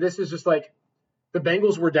 I mean, this is just like the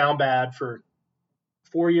Bengals were down bad for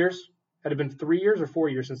 4 years. Had it been 3 years or 4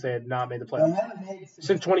 years since they had not made the playoffs?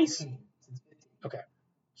 Since 20. Okay.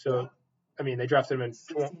 So, I mean, they drafted him in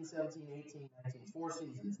 16, 17, 18, 19, 4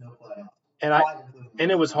 seasons, no playoffs. And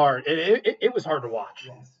it was hard. It was hard to watch.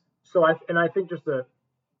 Yes. So I think the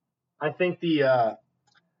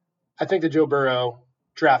Joe Burrow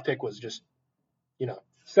draft pick was just,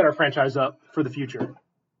 set our franchise up for the future.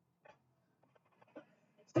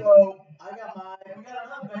 So we got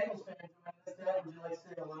another Bengals fan from that. Would you like to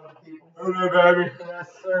say hello to people? Okay, baby. Yes,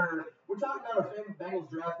 sir. We're talking about our favorite Bengals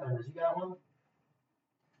draft members. You got one?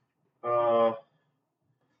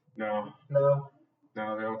 No, they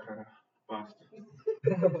all kind of bust.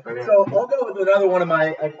 So I'll go with another one of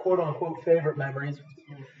my quote-unquote favorite memories.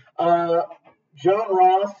 John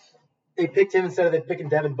Ross, they picked him instead of they picking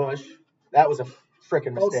Devin Bush. That was a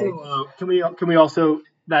freaking mistake. Also, can we also,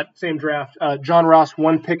 that same draft, John Ross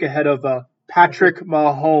 1 pick ahead of Patrick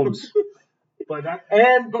Mahomes.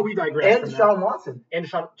 but we digress. And Deshaun Watson. And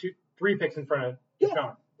Deshaun, 3 picks in front of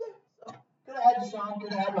Deshaun. Could have had Deshaun,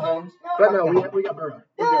 could have had Mahomes. But no, we got Burrow.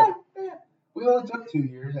 Yeah. We only took 2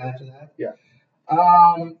 years after that. Yeah.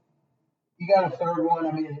 You got a third one.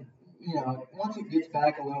 I mean, once it gets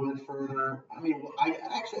back a little bit further, I mean, I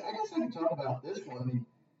guess I can talk about this one. I mean,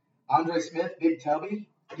 Andre Smith, Big Tubby,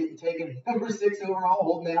 getting taken number 6 overall,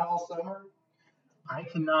 holding out all summer. I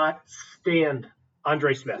cannot stand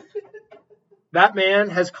Andre Smith. That man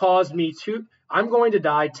has caused me to. I'm going to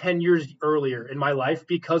die 10 years earlier in my life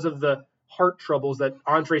because of the heart troubles that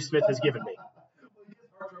Andre Smith has given me.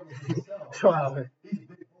 Wow.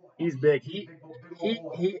 He's big.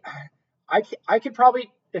 I could probably,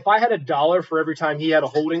 if I had $1 for every time he had a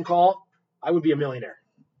holding call, I would be a millionaire.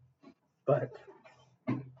 But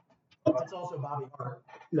that's also Bobby Hart.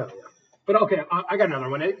 No, yeah. But okay, I got another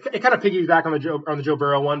one. It kind of piggybacks on the Joe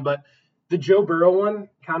Burrow one, but the Joe Burrow one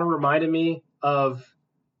kind of reminded me of.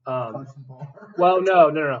 Well,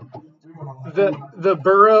 no. The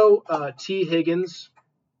Burrow T Higgins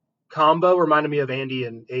combo reminded me of Andy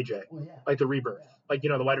and AJ, like the rebirth, like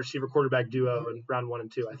the wide receiver quarterback duo in round 1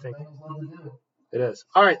 and 2. I think it is.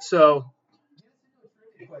 All right,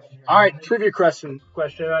 trivia question.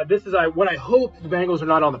 This is what I hope the Bengals are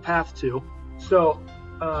not on the path to. So,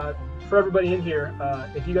 for everybody in here,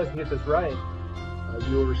 if you guys can get this right,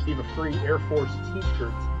 you will receive a free Air Force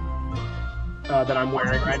T-shirt that I'm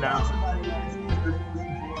wearing right now.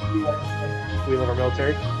 We love our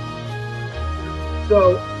military.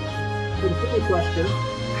 So, for the trivia question,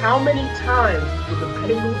 how many times did the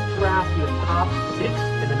Bengals draft in the top 6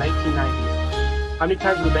 in the 1990s? How many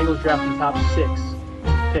times did the Bengals draft in the top 6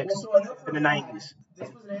 picks in the 90s? This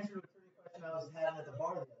was an answer to a trivia question I was having at the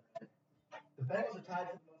bar the other day. The Bengals are tied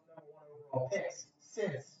for the most number 1 overall picks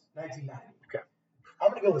since 1990. Okay. I'm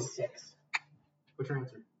going to go with 6. What's your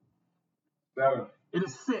answer? 7. It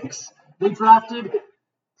is 6. They drafted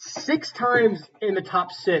 6 times in the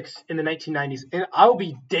top 6 in the 1990s, and I will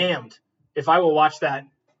be damned if I will watch that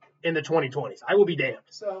in the 2020s. I will be damned.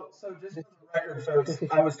 So just for the record, folks,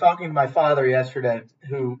 I was talking to my father yesterday,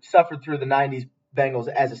 who suffered through the 90s Bengals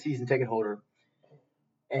as a season ticket holder,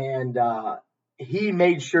 and he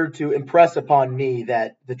made sure to impress upon me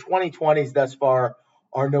that the 2020s thus far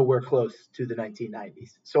are nowhere close to the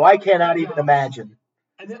 1990s. So I cannot even imagine.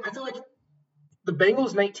 I feel like the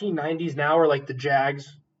Bengals 1990s now are like the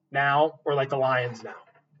Jags now, or like the Lions now.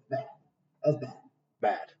 Bad. That's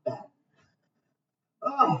bad. Bad.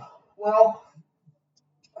 Oh, well,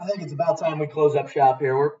 I think it's about time we close up shop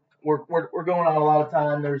here. We're going on a lot of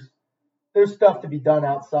time. There's stuff to be done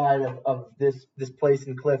outside of this place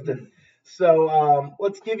in Clifton. So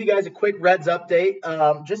let's give you guys a quick Reds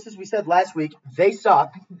update. Just as we said last week, they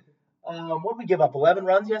suck. What did we give up? 11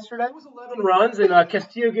 runs yesterday? It was 11 runs, and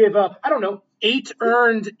Castillo gave up, 8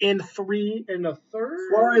 earned in 3 1/3.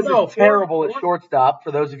 Suarez is terrible at shortstop,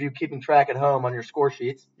 for those of you keeping track at home on your score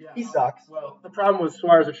sheets. Yeah. He sucks. Well, the problem with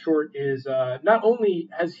Suarez at short is not only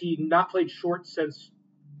has he not played short since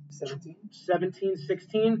 17,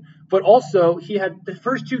 16, but also he had the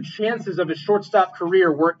first 2 chances of his shortstop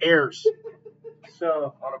career were errors.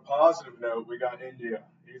 So, on a positive note, we got India.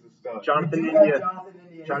 He's a stud. Jonathan India.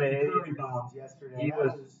 Yesterday. He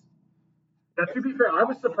was. Now, to be fair, I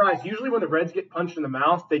was surprised. Usually when the Reds get punched in the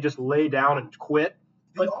mouth, they just lay down and quit.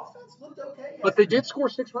 But the offense looked okay yesterday. But they did score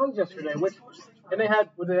 6 runs yesterday. And they had,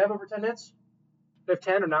 would they have over 10 hits? They have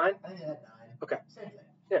 10 or 9? I think they had 9. Okay. Same thing.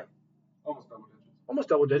 Yeah. Almost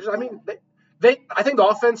double digits. I mean, I think the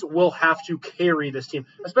offense will have to carry this team,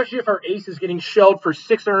 especially if our ace is getting shelled for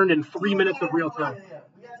 6 earned in 3 minutes of real time. Yeah.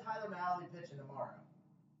 We got Tyler Mahle pitching tomorrow.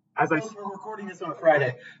 We're recording this on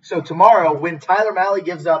Friday. So tomorrow, when Tyler Mahle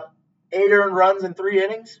gives up 8 earned runs in 3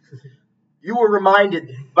 innings, you were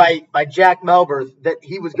reminded by Jack Melberth that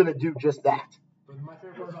he was going to do just that.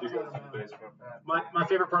 My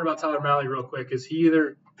favorite part about Tyler Mahle, real quick, is he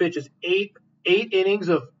either pitches 8 innings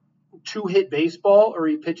of 2-hit baseball, or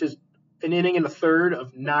he pitches an inning and a third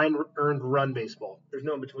of 9 earned run baseball. There's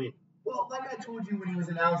no in between. Well, like I told you when he was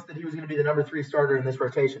announced that he was going to be the number 3 starter in this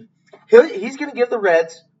rotation, he's going to give the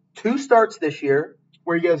Reds 2 starts this year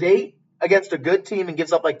where he goes 8 against a good team and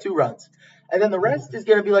gives up like 2 runs. And then the rest is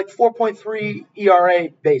going to be like 4.3 ERA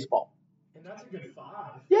baseball. And that's a good 5.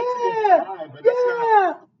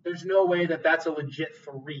 Yeah. There's no way that's a legit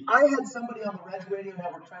 3. I had somebody on the Reds radio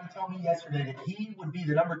network trying to tell me yesterday that he would be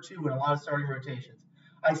the number 2 in a lot of starting rotations.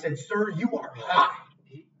 I said, sir, you are high.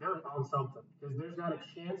 They're on something, because there's not a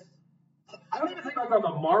chance. I don't even think like on the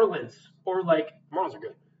Marlins, or like, Marlins are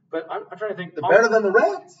good, but I'm trying to think. They're better than the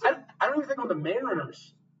Reds. I don't even think on the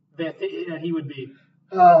Mariners that he would be.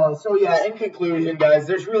 So, in conclusion, guys,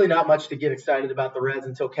 there's really not much to get excited about the Reds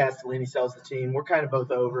until Castellini sells the team. We're kind of both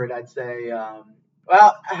over it, I'd say.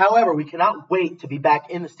 However, we cannot wait to be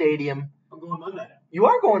back in the stadium. I'm going Monday. You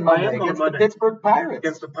are going Monday against the Pittsburgh Pirates.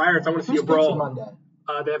 Against the Pirates. I want to see Who's a brawl. Monday?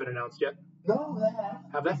 They haven't announced yet. No, they have.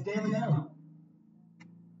 Have they? It's Daily Now.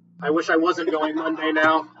 I wish I wasn't going Monday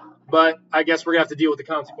now, but I guess we're gonna have to deal with the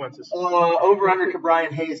consequences. Over under to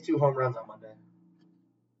Brian Hayes 2 home runs on Monday.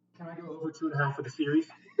 Can I go over 2.5 for the series?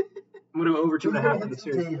 I'm gonna go over 2.5 for the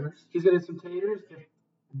series. He's gonna hit some taters.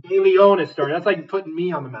 De Leon is starting. That's like putting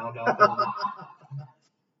me on the mound out there.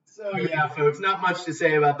 So yeah, folks, not much to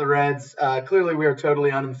say about the Reds. Clearly, we are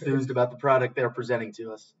totally unenthused about the product they're presenting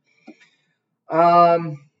to us.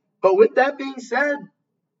 But with that being said,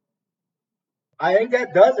 I think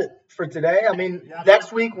that does it for today. I mean,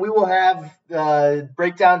 next week we will have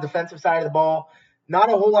breakdown defensive side of the ball. Not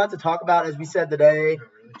a whole lot to talk about, as we said today,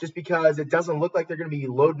 just because it doesn't look like they're going to be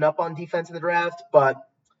loading up on defense in the draft. But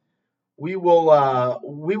we'll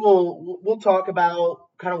talk about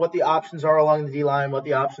kind of what the options are along the D line, what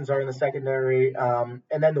the options are in the secondary, and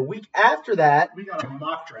then the week after that, We got a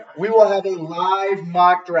mock draft. we will have a live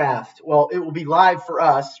mock draft. Well, it will be live for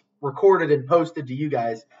us, recorded and posted to you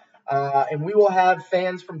guys. And we will have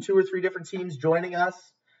fans from 2 or 3 different teams joining us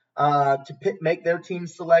to make their team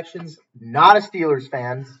selections. Not a Steelers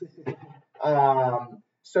fan.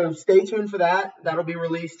 So stay tuned for that. That'll be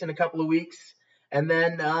released in a couple of weeks. And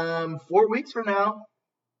then 4 weeks from now,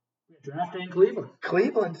 Draft day in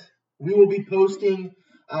Cleveland. we will be posting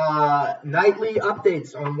nightly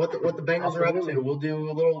updates on what the Bengals are up to. We'll do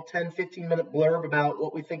a little 10, 15-minute blurb about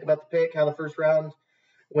what we think about the pick, how the first round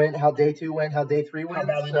went, how day 2 went, how day 3 went. How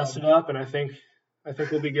bad we messed it up, and I think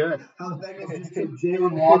we'll be good. How the Bengals just took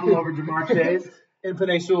Jalen Waddle over Jamar Chase. And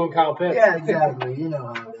Penei Sewell and Kyle Pitts. Yeah, exactly. You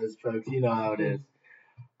know how it is, folks. You know how it is.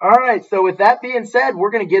 All right, so with that being said,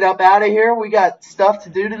 we're going to get up out of here. We got stuff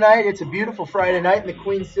to do tonight. It's a beautiful Friday night in the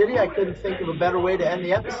Queen City. I couldn't think of a better way to end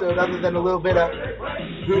the episode other than a little bit of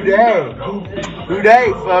hoo-day.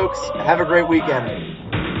 Hoo-day, folks. Have a great weekend.